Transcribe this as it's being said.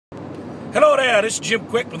Hello there, this is Jim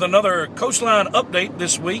Quick with another Coastline update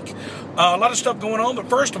this week. A lot of stuff going on, but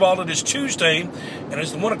first of all, it is Tuesday, and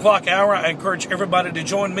it's the 1 o'clock hour. I encourage everybody to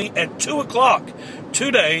join me at 2 o'clock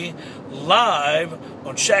today, live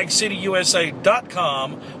on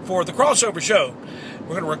ShagCityUSA.com for the Crossover Show.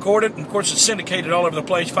 We're going to record it, and of course it's syndicated all over the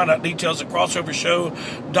place. Find out details at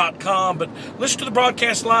crossovershow.com. But listen to the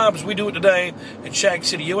broadcast live as we do it today at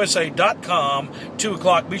ShagCityUSA.com, 2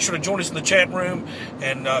 o'clock. Be sure to join us in the chat room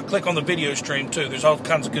and click on the video stream too. There's all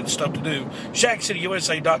kinds of good stuff to do.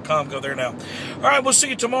 ShagCityUSA.com. Go there now. All right, we'll see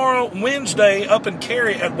you tomorrow, Wednesday, up in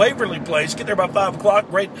Cary at Waverly Place. Get there by 5 o'clock.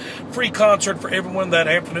 Great free concert for everyone that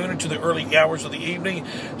afternoon into the early hours of the evening.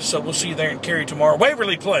 So we'll see you there in Cary tomorrow.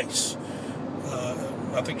 Waverly Place.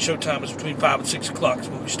 I think showtime is between 5 and 6 o'clock is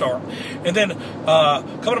when we start. And then coming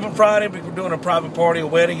up on Friday, we're doing a private party, a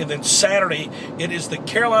wedding. And then Saturday, it is the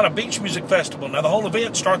Carolina Beach Music Festival. Now, the whole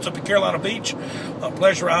event starts up at Carolina Beach on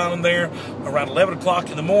Pleasure Island there around 11 o'clock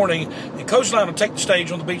in the morning. And Coastline will take the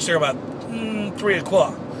stage on the beach there about 3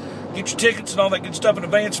 o'clock. Get your tickets and all that good stuff in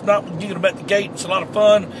advance. If not, we'll get them at the gate. It's a lot of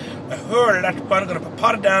fun. I heard it after fun. I'm going to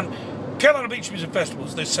pot it down. Carolina Beach Music Festival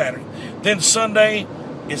is this Saturday. Then Sunday,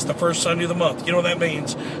 it's the first Sunday of the month. You know what that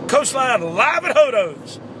means. Coastline live at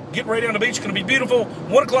Hodo's. Get ready on the beach. It's going to be beautiful.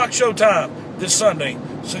 1 o'clock showtime this Sunday.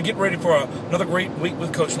 So get ready for another great week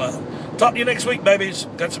with Coastline. Talk to you next week, babies.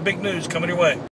 Got some big news coming your way.